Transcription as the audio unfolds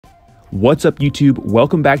What's up, YouTube?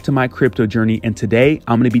 Welcome back to my crypto journey. And today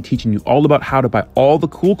I'm going to be teaching you all about how to buy all the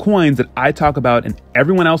cool coins that I talk about and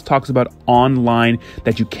everyone else talks about online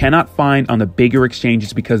that you cannot find on the bigger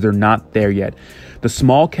exchanges because they're not there yet. The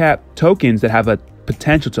small cap tokens that have a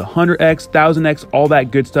potential to 100x, 1000x, all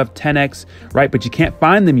that good stuff, 10x, right? But you can't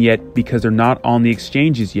find them yet because they're not on the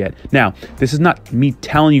exchanges yet. Now, this is not me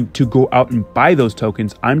telling you to go out and buy those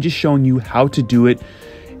tokens. I'm just showing you how to do it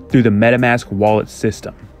through the MetaMask wallet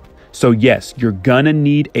system. So yes, you're gonna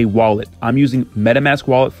need a wallet. I'm using MetaMask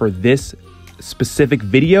wallet for this specific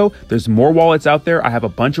video. There's more wallets out there. I have a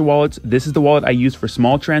bunch of wallets. This is the wallet I use for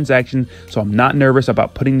small transactions, so I'm not nervous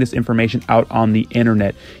about putting this information out on the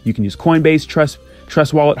internet. You can use Coinbase,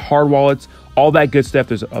 Trust Wallet, hard wallets, all that good stuff.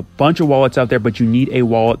 There's a bunch of wallets out there, but you need a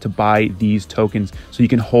wallet to buy these tokens so you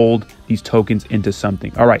can hold these tokens into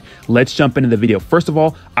something. All right, let's jump into the video. First of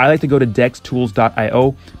all, I like to go to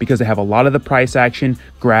dextools.io because they have a lot of the price action,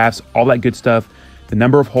 graphs, all that good stuff, the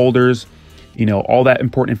number of holders, you know, all that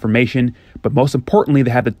important information. But most importantly,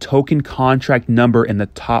 they have the token contract number in the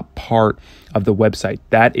top part of the website.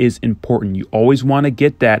 That is important. You always want to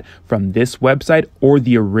get that from this website or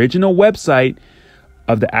the original website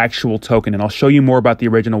of the actual token. And I'll show you more about the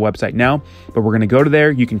original website now, but we're going to go to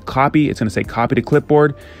there. You can copy. It's going to say copy to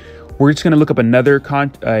clipboard. We're just going to look up another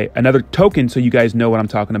token so you guys know what I'm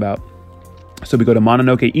talking about. So we go to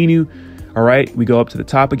Mononoke Inu. All right. We go up to the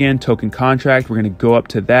top again, token contract. We're going to go up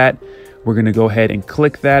to that. We're going to go ahead and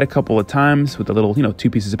click that a couple of times with the little, two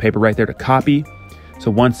pieces of paper right there to copy. So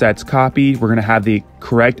once that's copied, we're going to have the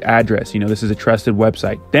correct address. This is a trusted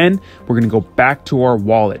website. Then we're going to go back to our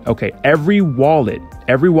wallet. Okay, every wallet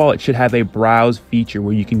should have a browse feature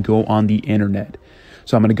where you can go on the internet.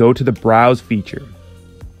 So I'm going to go to the browse feature.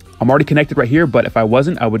 I'm already connected right here, but if I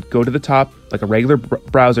wasn't, I would go to the top like a regular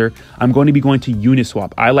browser. I'm going to be going to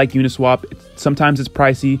Uniswap. I like Uniswap. Sometimes it's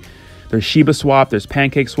pricey. There's Shiba Swap, there's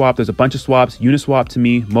Pancake Swap, there's a bunch of swaps. Uniswap to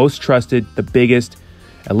me, most trusted, the biggest.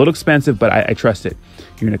 A little expensive, but I trust it.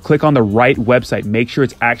 You're going to click on the right website. Make sure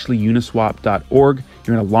it's actually uniswap.org.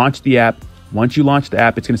 You're going to launch the app. Once you launch the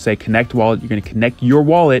app, it's going to say connect wallet. You're going to connect your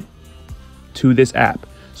wallet to this app.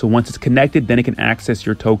 So once it's connected, then it can access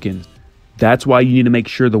your tokens. That's why you need to make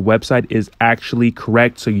sure the website is actually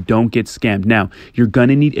correct so you don't get scammed. Now, you're going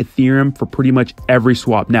to need Ethereum for pretty much every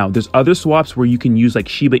swap. Now, there's other swaps where you can use like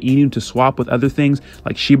Shiba Inu to swap with other things.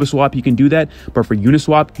 Like Shiba Swap, you can do that. But for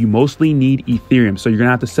Uniswap, you mostly need Ethereum. So you're going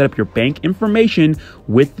to have to set up your bank information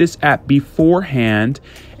with this app beforehand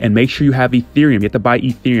and make sure you have Ethereum. You have to buy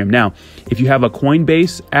Ethereum. Now, if you have a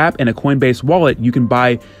Coinbase app and a Coinbase wallet, you can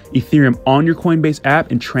buy Ethereum on your Coinbase app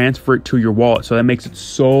and transfer it to your wallet. So that makes it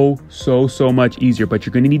so much easier. But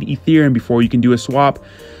you're going to need Ethereum before you can do a swap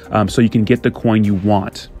so you can get the coin you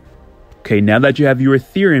want. Okay, now that you have your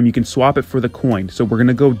Ethereum, you can swap it for the coin. So we're going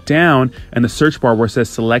to go down in the search bar where it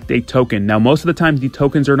says select a token. Now, most of the time, the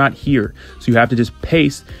tokens are not here. So you have to just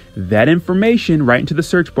paste that information right into the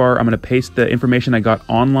search bar. I'm going to paste the information I got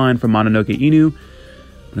online from Mononoke Inu. I'm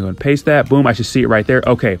going to go and paste that. Boom, I should see it right there.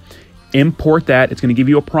 Okay, import that. It's going to give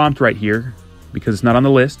you a prompt right here because it's not on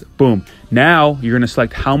the list. Boom. Now you're going to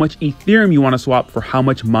select how much Ethereum you want to swap for how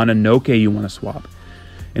much Mononoke you want to swap.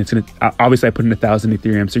 And it's going to, obviously I put in 1,000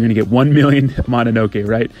 Ethereum, so you're going to get 1 million Mononoke,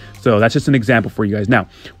 right? So that's just an example for you guys. Now,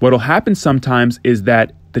 what'll happen sometimes is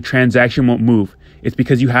that the transaction won't move. It's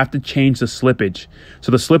because you have to change the slippage.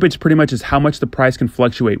 So the slippage pretty much is how much the price can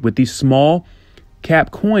fluctuate. With these small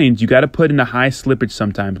cap coins, you got to put in a high slippage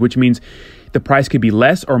sometimes, which means the price could be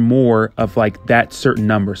less or more of like that certain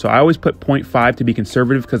number. So I always put 0.5 to be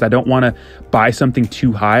conservative because I don't want to buy something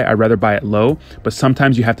too high. I'd rather buy it low, but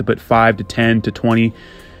sometimes you have to put 5 to 10 to 20,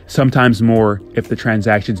 sometimes more if the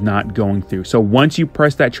transaction's not going through. So once you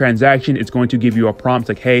press that transaction, it's going to give you a prompt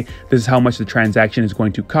like, hey, this is how much the transaction is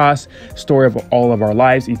going to cost. Story of all of our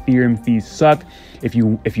lives. Ethereum fees suck. If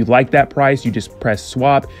you like that price, you just press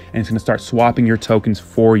swap and it's going to start swapping your tokens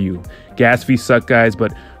for you. Gas fees suck, guys,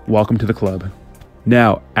 but welcome to the club.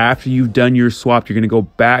 Now, after you've done your swap, you're going to go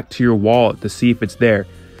back to your wallet to see if it's there.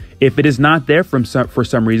 If it is not there for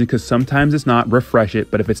some reason, because sometimes it's not, refresh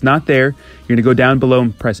it. But if it's not there, you're going to go down below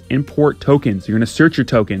and press import tokens. You're going to search your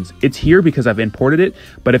tokens. It's here because I've imported it.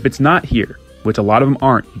 But if it's not here, which a lot of them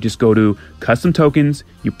aren't, you just go to custom tokens.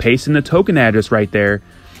 You paste in the token address right there.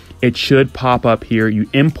 It should pop up here. You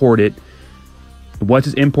import it. Once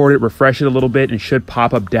it's imported, refresh it a little bit and it should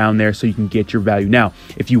pop up down there so you can get your value. Now,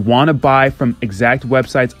 if you want to buy from exact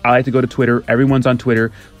websites, I like to go to Twitter. Everyone's on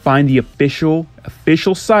Twitter. Find the official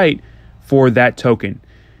site for that token.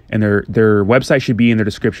 And their website should be in their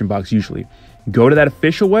description box usually. Go to that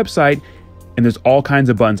official website and there's all kinds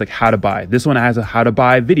of buttons like how to buy. This one has a how to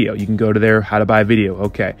buy video. You can go to their how to buy video.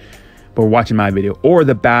 Okay. but we're watching my video, or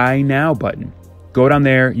the buy now button. Go down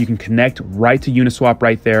there. You can connect right to Uniswap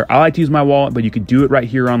right there. I like to use my wallet, but you could do it right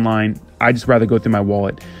here online. I just rather go through my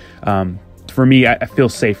wallet. For me, I feel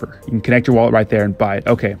safer. You can connect your wallet right there and buy it.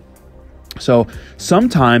 Okay. So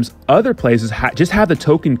sometimes other places just have the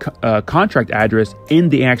token contract address in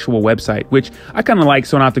the actual website, which I kind of like,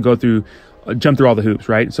 so I don't have to go through, jump through all the hoops,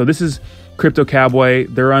 right? So this is Crypto Cowboy.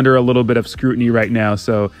 They're under a little bit of scrutiny right now,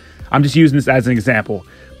 so I'm just using this as an example.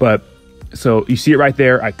 But so you see it right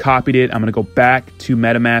there. I copied it. I'm going to go back to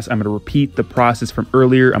MetaMask. I'm going to repeat the process from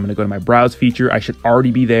earlier. I'm going to go to my browse feature. I should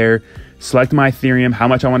already be there. Select my Ethereum, how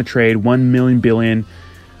much I want to trade, 1 million billion.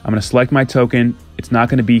 I'm going to select my token. It's not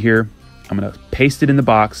going to be here. I'm going to paste it in the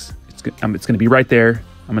box. It's going to be right there.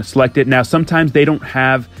 I'm going to select it. Now, sometimes they don't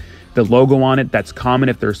have the logo on it. That's common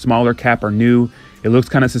if they're smaller cap or new. It looks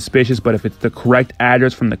kind of suspicious, but if it's the correct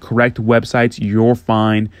address from the correct websites, you're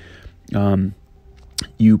fine.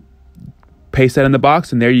 You paste that in the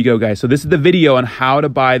box, and there you go, guys. So this is the video on how to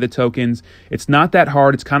buy the tokens. It's not that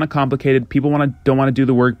hard. It's kind of complicated. People don't want to do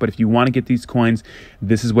the work, but if you want to get these coins,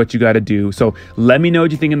 this is what you got to do. So let me know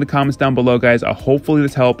what you think in the comments down below, guys. Hopefully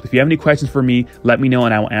this helped. If you have any questions for me, let me know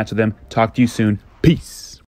and I will answer them. Talk to you soon. Peace.